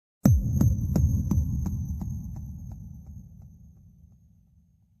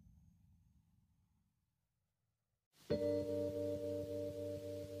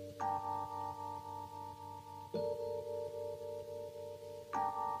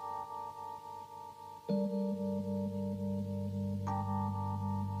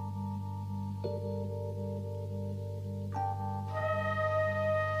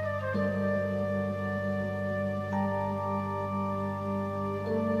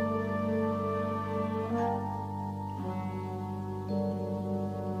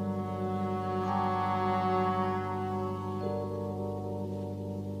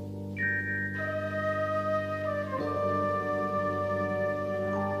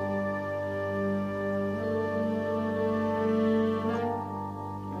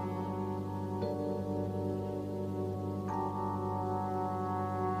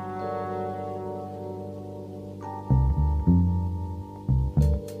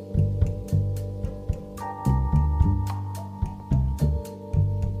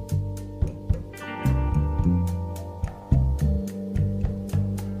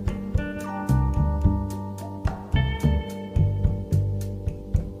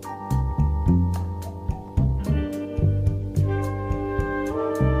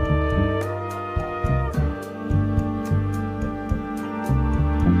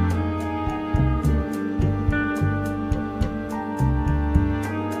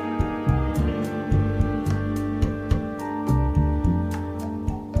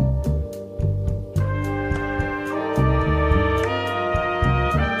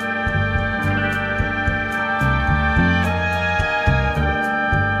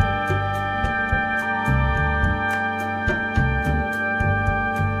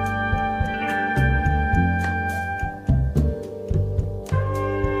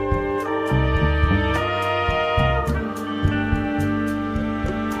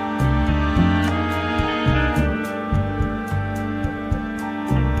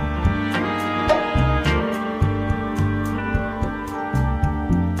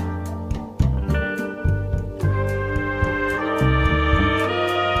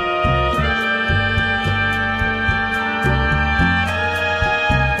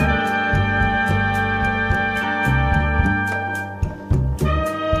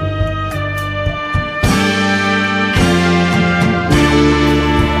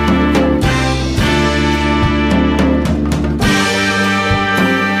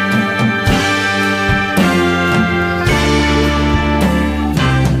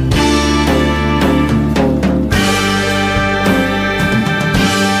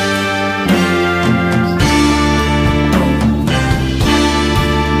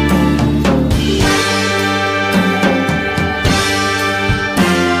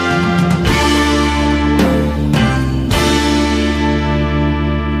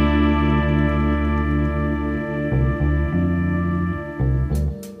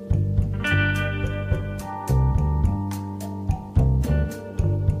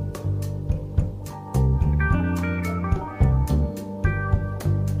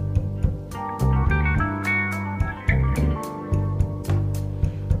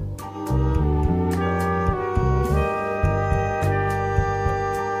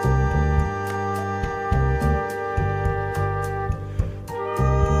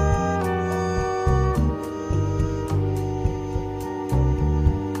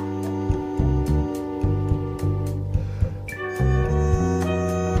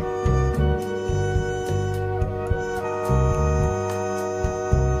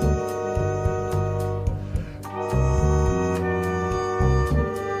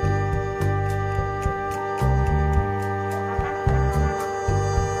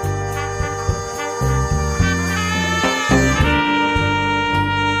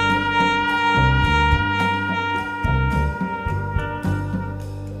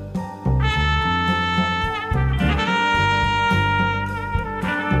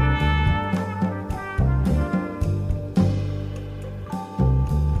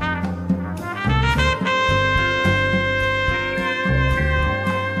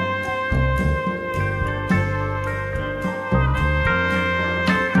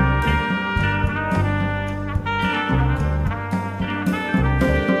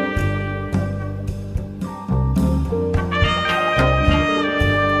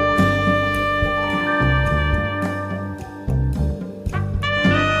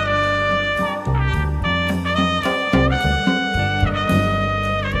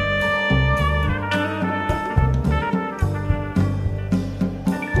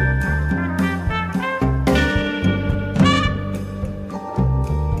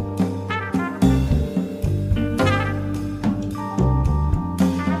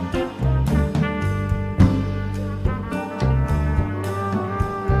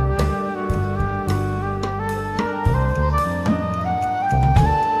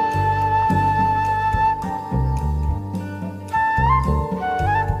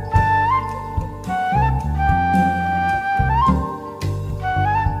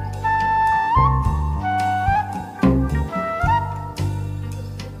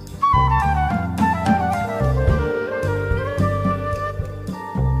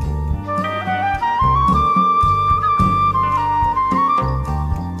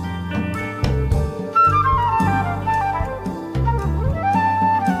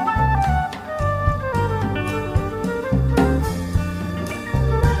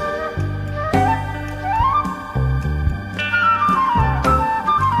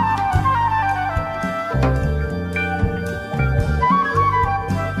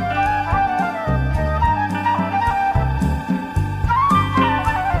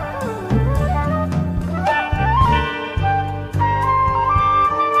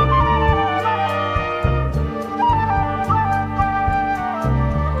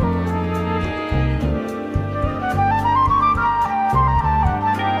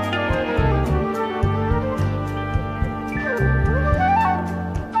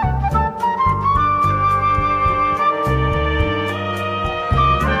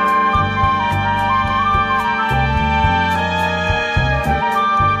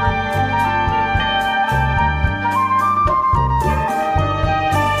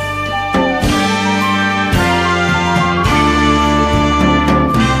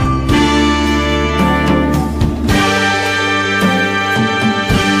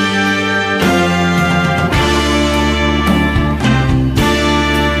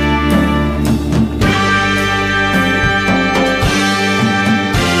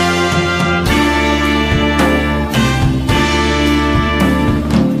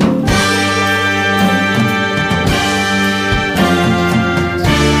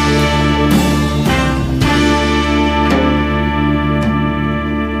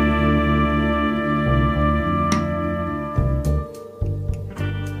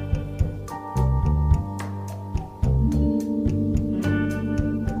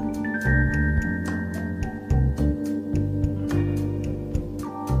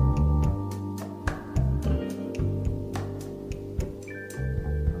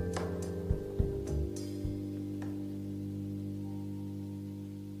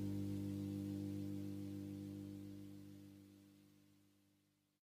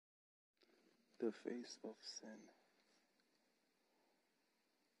the face of sin,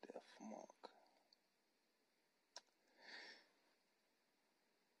 death mark.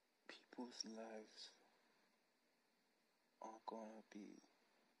 People's lives are gonna be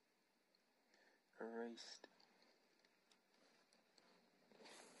erased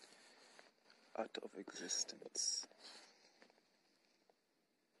out of existence.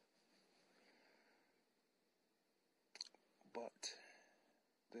 But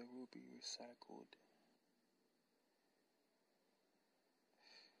they will be recycled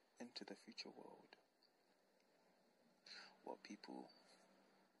into the future world. What people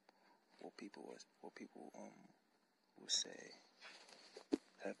will say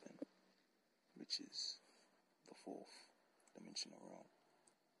heaven, which is the fourth dimensional realm.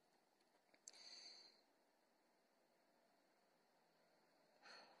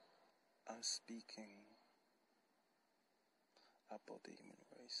 I'm speaking about the human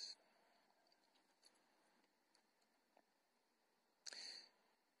race.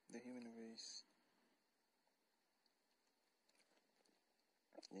 The human race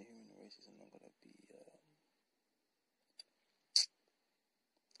is not gonna be the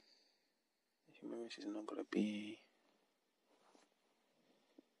human race is not gonna be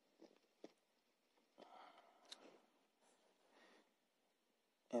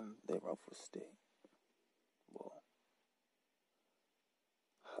in the roughest state. Well,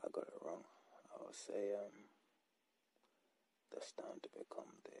 I got it wrong. I would say that's down to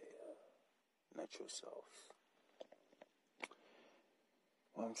become their natural self.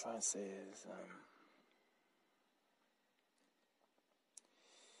 What I'm trying to say is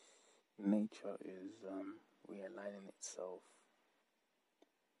nature is realigning itself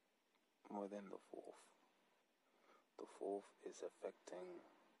within the fourth. The fourth is affecting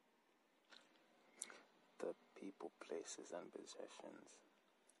the people, places, and possessions.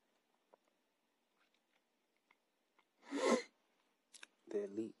 The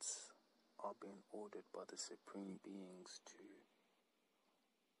elites are being ordered by the supreme beings to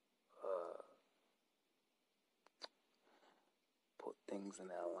put things in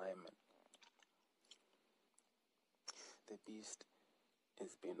alignment. The beast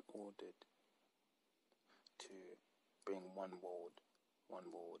is being ordered to bring one world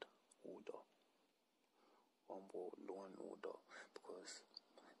order, because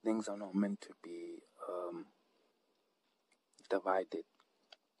things are not meant to be divided.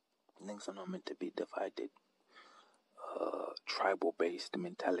 Things are not meant to be divided. Tribal-based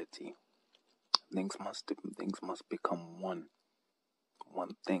mentality. Things must become one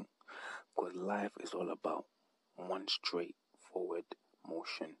thing, because life is all about one straightforward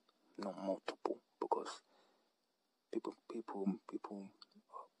motion, not multiple. Because people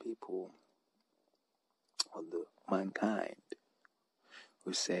of the mankind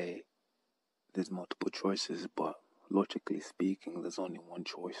who say there's multiple choices, but logically speaking, there's only one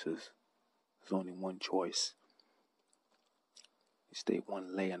choice. You stay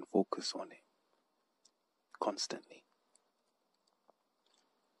one lane and focus on it constantly.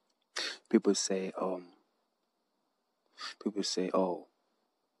 People say,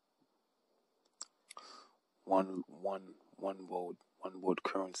 one world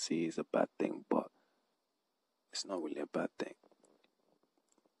currency is a bad thing, but it's not really a bad thing.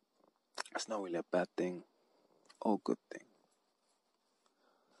 It's not really a bad thing or good thing.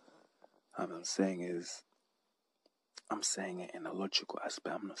 What I'm saying is, I'm saying it in a logical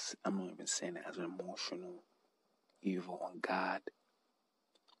aspect. I'm not even saying it as an emotional evil on God.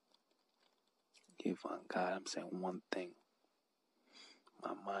 Evil on God. I'm saying one thing.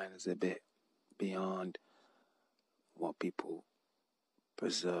 My mind is a bit beyond what people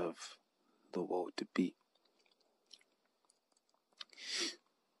preserve the world to be.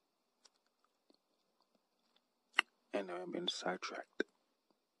 Anyway, I'm being sidetracked.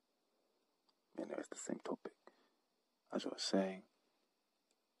 Anyway, it's the same topic. As I was saying,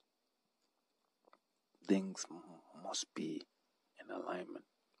 things must be in alignment.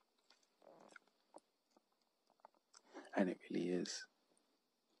 And it really is.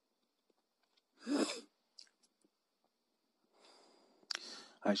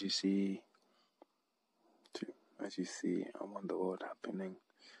 As you see around the world happening,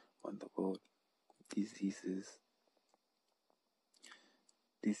 around the world, diseases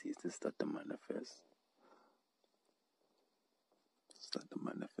start to manifest.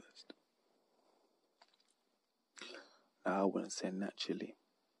 Now, I wouldn't say naturally.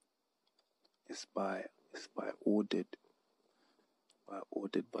 It's ordered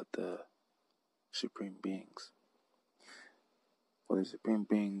by the supreme beings. What the supreme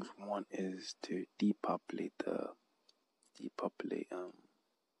beings want is to depopulate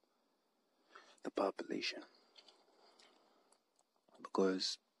the population,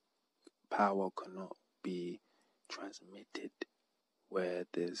 because power cannot be transmitted where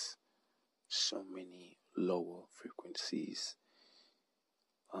there's so many lower frequencies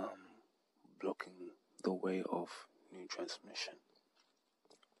blocking the way of new transmission.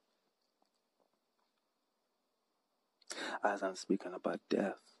 As I'm speaking about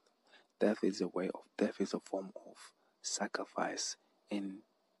death, death is a form of sacrifice in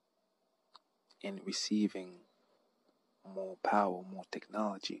receiving more power, more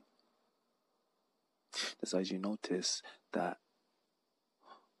technology. That's as you notice that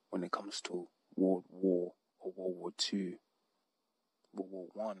when it comes to World War or World War II, World War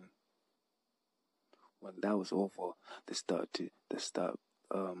One, when that was over,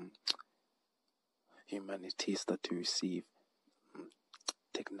 humanity start to receive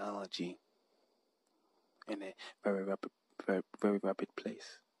technology in a very rapid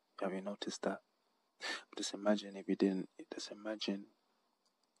place. Have you noticed that? Just imagine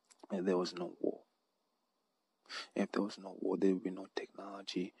if there was no war. If there was no war, there would be no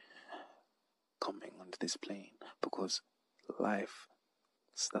technology coming onto this plane, because life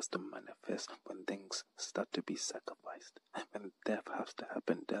starts to manifest when things start to be sacrificed. When death has to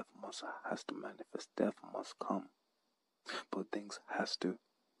happen, death has to manifest, death must come. But things must,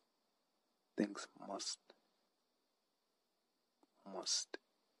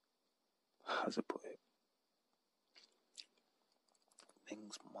 how's it put it?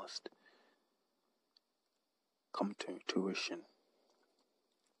 Things must come to fruition.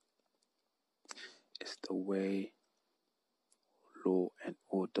 It's the way law and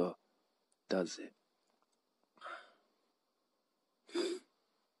order does it.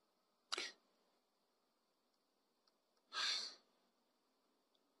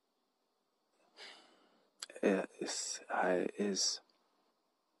 It is.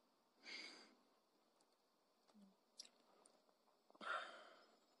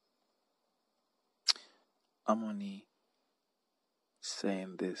 I'm only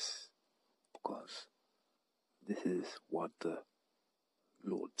saying this because this is what the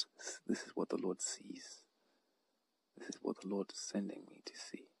Lord sees. This is what the Lord is sending me to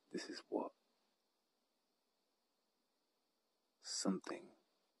see. This is what something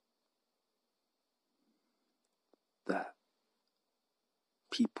that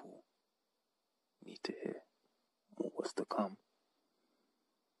people need to hear. More was to come.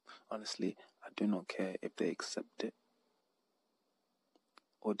 Honestly, I do not care if they accept it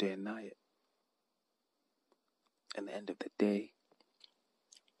or deny it. At the end of the day,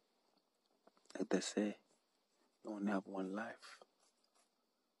 like they say, you only have one life.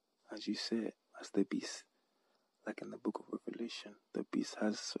 As you said, as the beast, like in the book of Revelation, the beast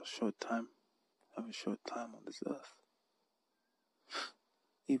has a short time on this earth.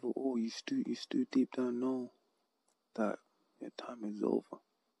 Even you still deep down know that your time is over.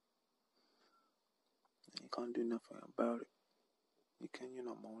 You can't do nothing about it. You can,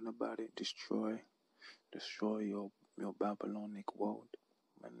 moan about it, destroy your Babylonic world.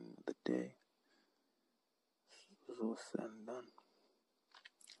 When the day was all said and done,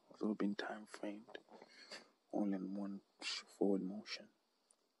 it was all been time framed, all in one forward motion.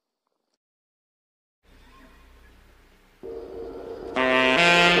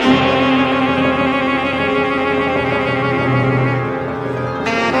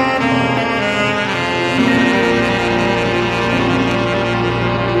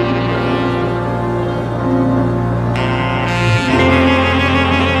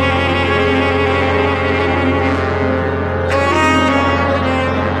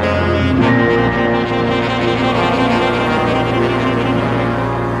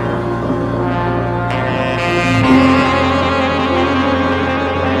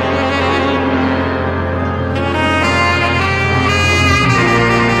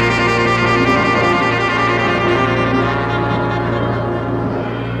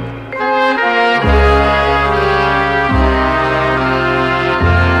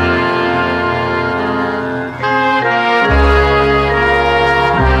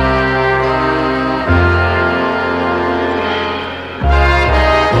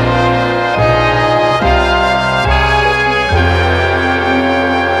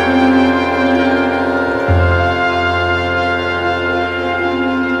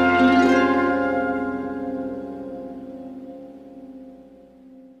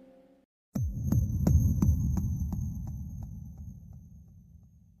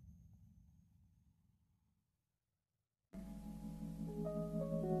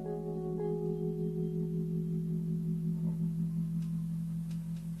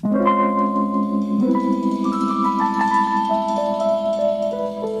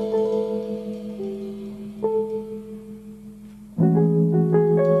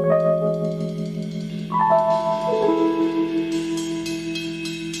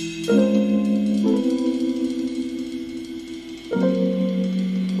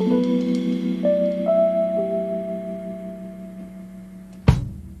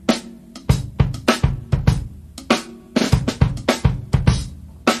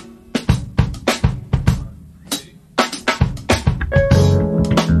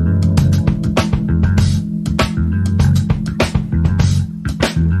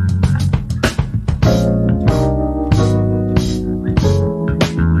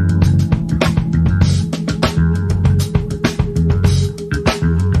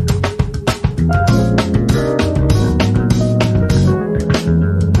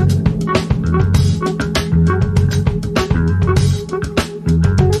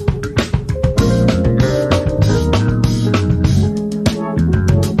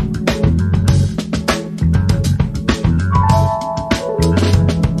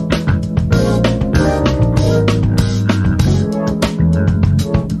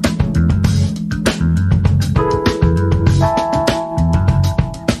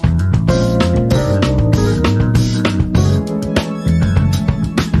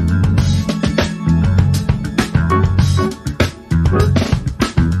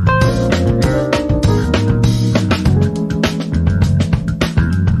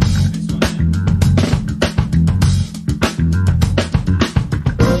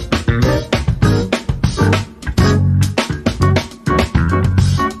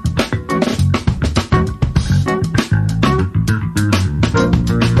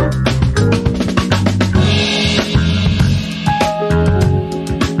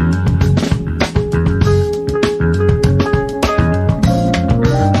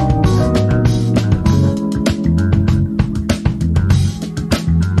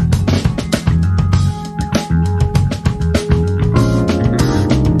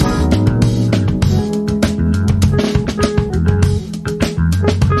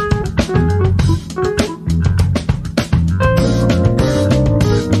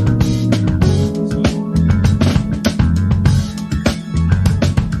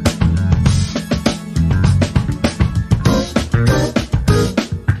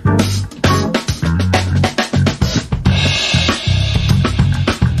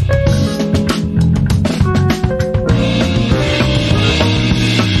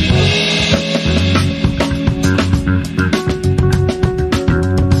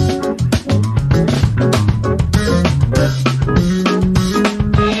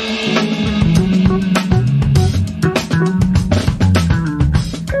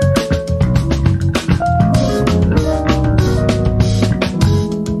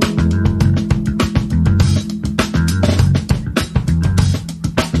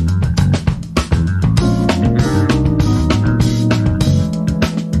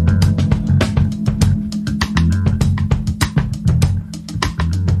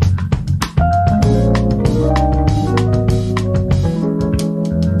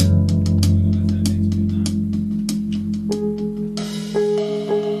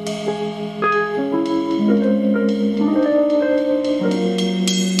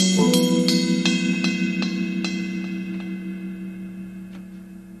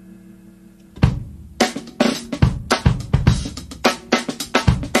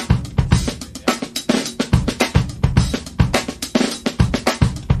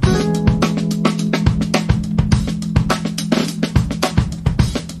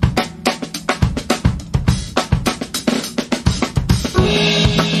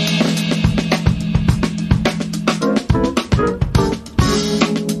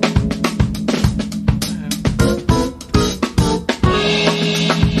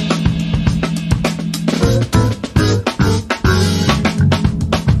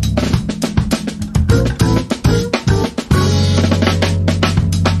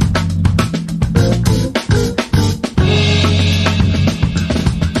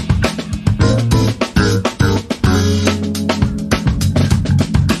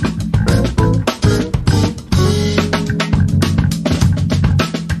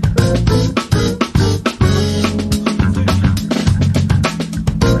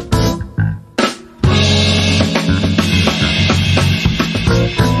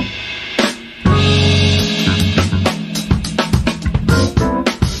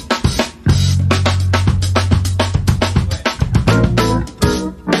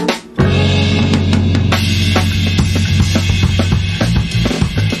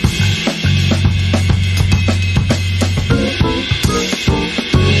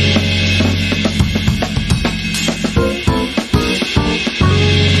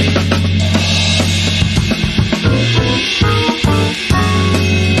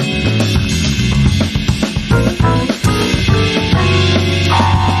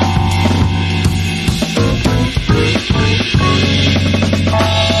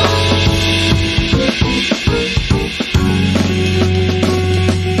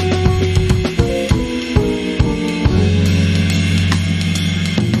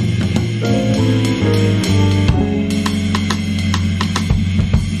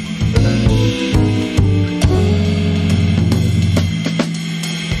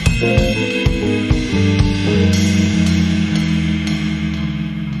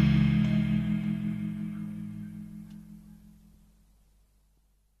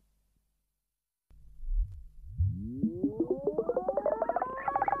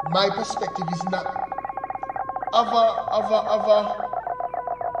 my perspective is not of a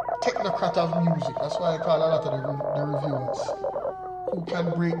technocrat of music. That's why I call a lot of the reviewers who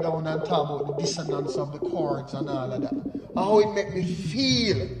can break down and talk about the dissonance of the chords and all of that. And how it make me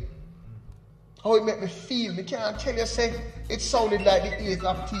feel. How it make me feel. Me can't tell you, say, it sounded like the 8th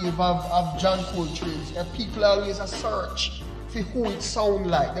octave of John Coltrane's. And people always a search for who it sound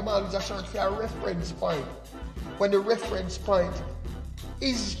like. Them always a search for a reference point. When the reference point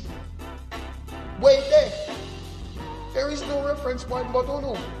is way there. There is no reference point but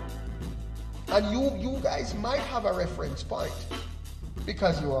no. And you guys might have a reference point.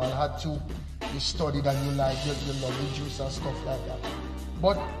 Because you all had to, you studied and you like, you love the juice and stuff like that.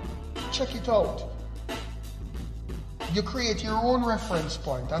 But check it out. You create your own reference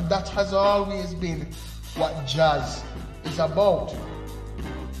point, and that has always been what jazz is about.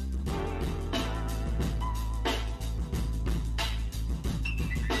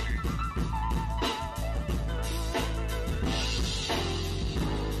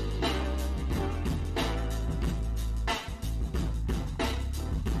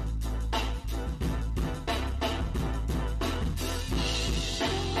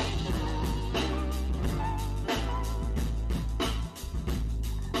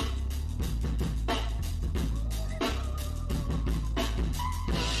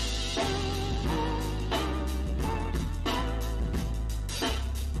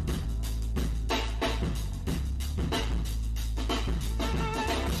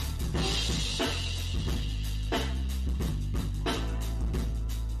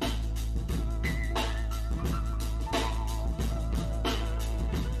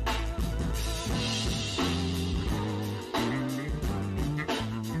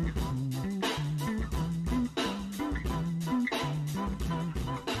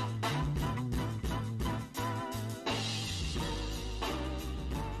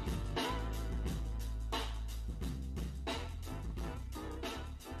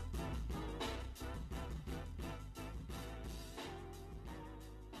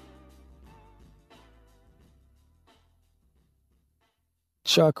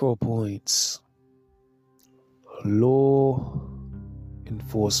 Chakra points. Law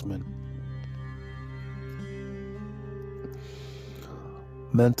enforcement.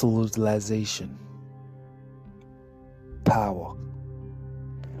 Mental utilization. Power.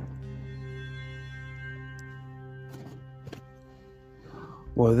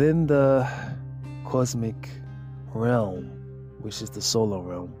 Within the cosmic realm, which is the solar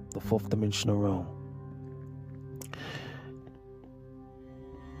realm, the fourth dimensional realm,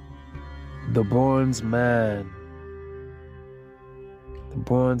 the bronze man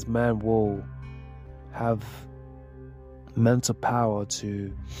will have mental power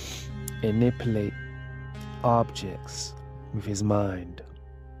to manipulate objects with his mind.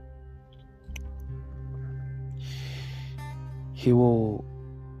 He will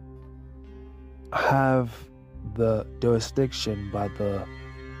have the jurisdiction by the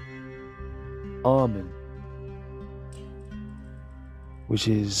Amen, which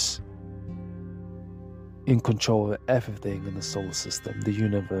is in control of everything in the solar system, the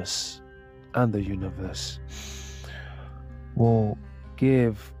universe, and the universe, will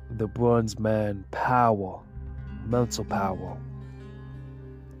give the bronze man power, mental power,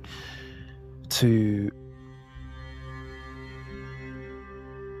 to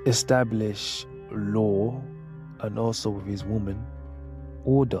establish law, and also with his woman,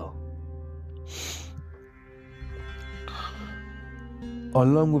 order.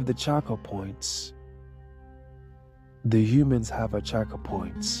 Along with the chakra points, the humans have a chakra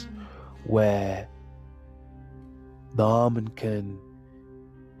points where the Amen can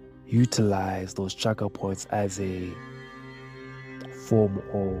utilize those chakra points as a form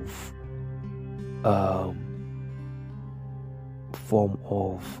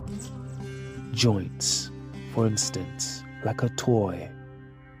of joints. For instance, like a toy.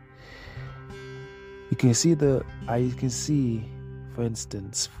 You can see, for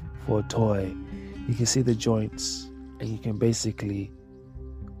instance, for a toy, you can see the joints, and you can basically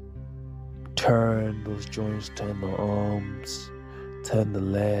turn those joints, turn the arms, turn the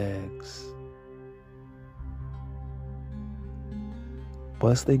legs. But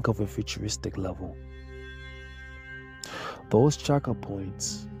let's think of a futuristic level. Those chakra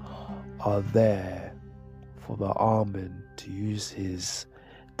points are there for the Amen to use his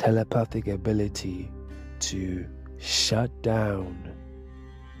telepathic ability to shut down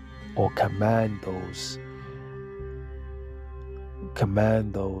or command those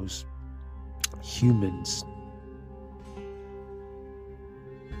humans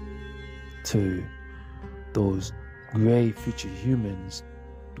to those gray future humans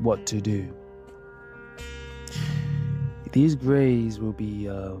what to do. These greys will be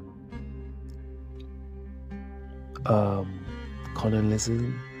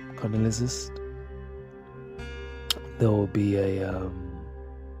colonialist. There will be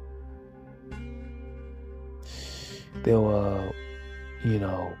they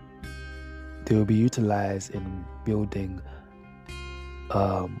will be utilized in building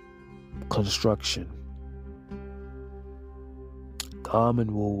construction. The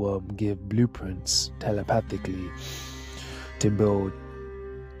Armin will give blueprints telepathically to build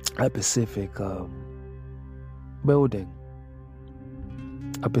a specific building,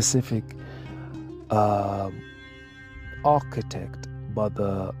 a specific architect by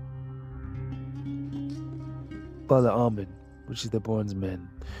the Armin, which is the Bronze Men.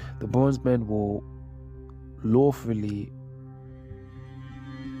 The Bronze Men will lawfully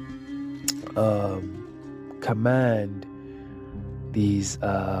command these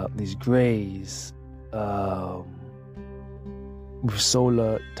greys with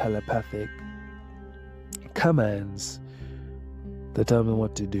solar telepathic commands that tell them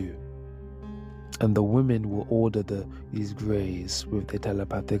what to do, and the women will order these greys with the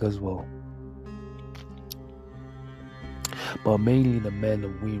telepathic as well. But mainly the men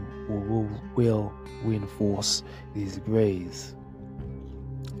will reinforce these greys.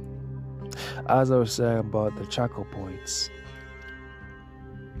 As I was saying about the tracker points,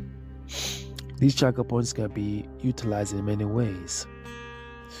 these tracker points can be utilized in many ways.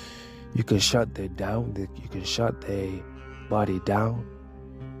 You can shut their body down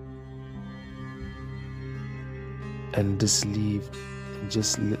and just leave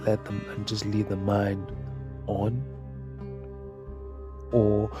the mind on,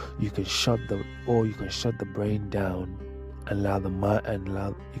 or you can shut the brain down and allow the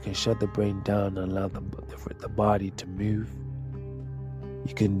body to move.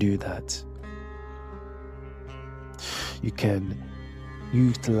 You can do that. You can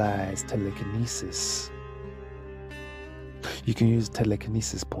utilize telekinesis. You can use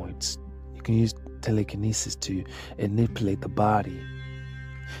telekinesis points. You can use telekinesis to manipulate the body.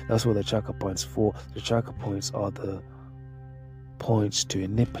 That's what the tracker points for. The tracker points are the points to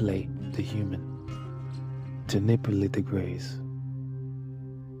manipulate the human, to manipulate the greys.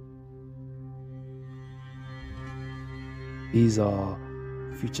 These are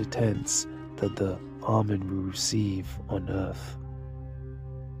future tense that the Armin will receive on Earth.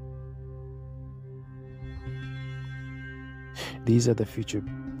 These are the future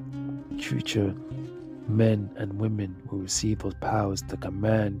men and women will receive those powers to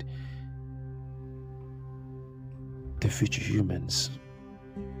command the future humans.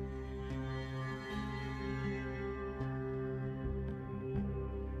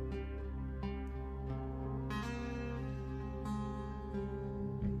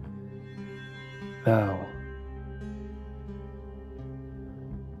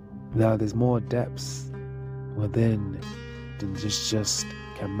 Now there's more depths within than just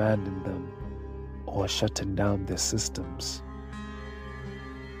commanding them or shutting down their systems.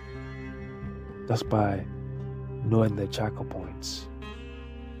 That's by knowing their tracker points.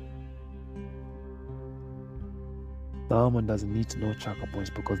 The Armin doesn't need to know tracker points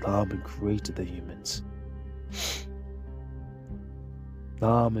because the Armin created the humans. The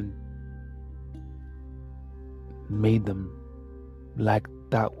Armin made them like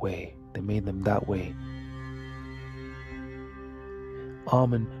that way. They made them that way.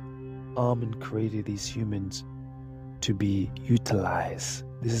 Armin created these humans to be utilized.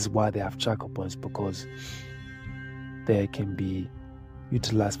 This is why they have tracker points, because they can be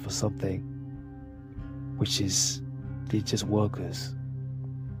utilized for something which is they're just workers.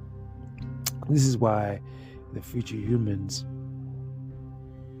 This is why the future humans,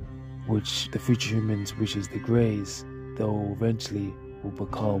 which is the greys, they'll eventually will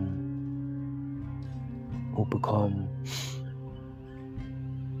become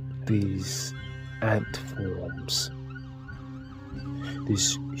these ant forms.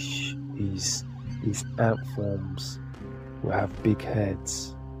 These ant forms will have big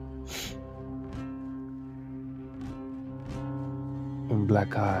heads and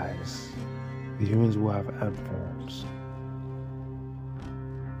black eyes. The humans will have ant forms.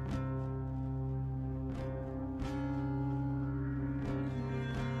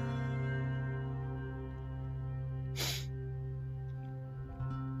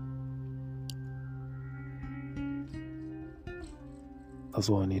 That's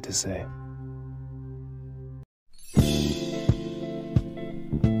all I need to say.